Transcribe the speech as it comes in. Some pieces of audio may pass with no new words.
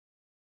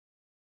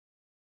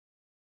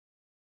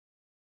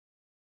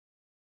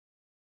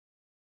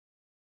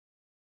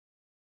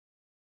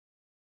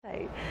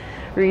Tight.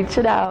 Reach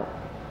it out.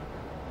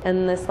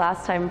 And this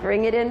last time,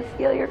 bring it in,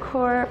 feel your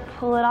core,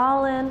 pull it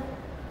all in,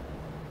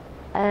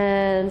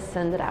 and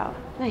send it out.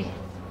 Nice.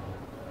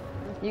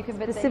 You can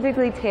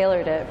specifically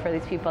tailored it for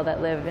these people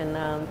that live in,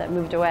 that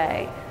moved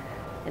away.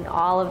 And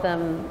all of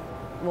them,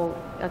 well,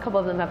 a couple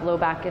of them have low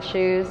back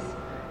issues,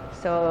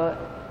 so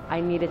I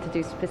needed to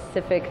do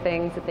specific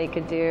things that they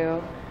could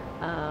do.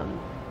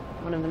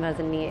 One of them has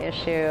a knee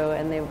issue,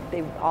 and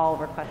they all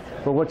requested.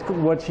 But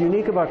what's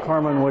unique about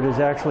Karma and what is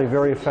actually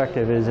very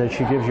effective is that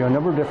she gives you a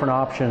number of different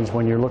options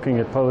when you're looking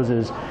at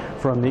poses,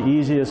 from the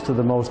easiest to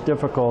the most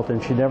difficult,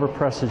 and she never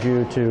presses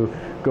you to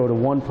go to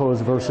one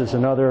pose versus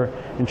another,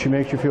 and she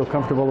makes you feel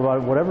comfortable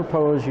about whatever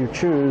pose you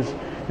choose,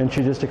 and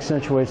she just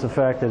accentuates the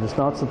fact that it's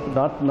not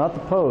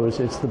the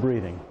pose, it's the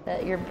breathing.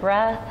 That your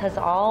breath has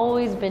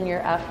always been your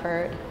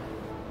effort.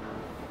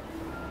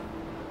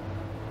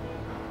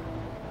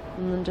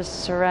 And then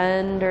just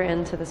surrender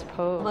into this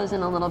pose. Elbows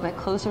in a little bit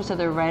closer so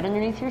they're right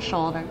underneath your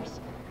shoulders.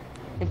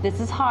 If this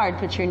is hard,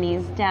 put your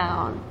knees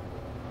down.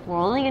 We're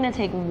only going to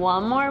take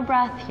one more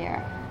breath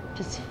here.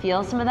 Just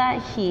feel some of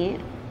that heat,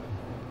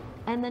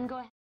 and then go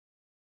ahead.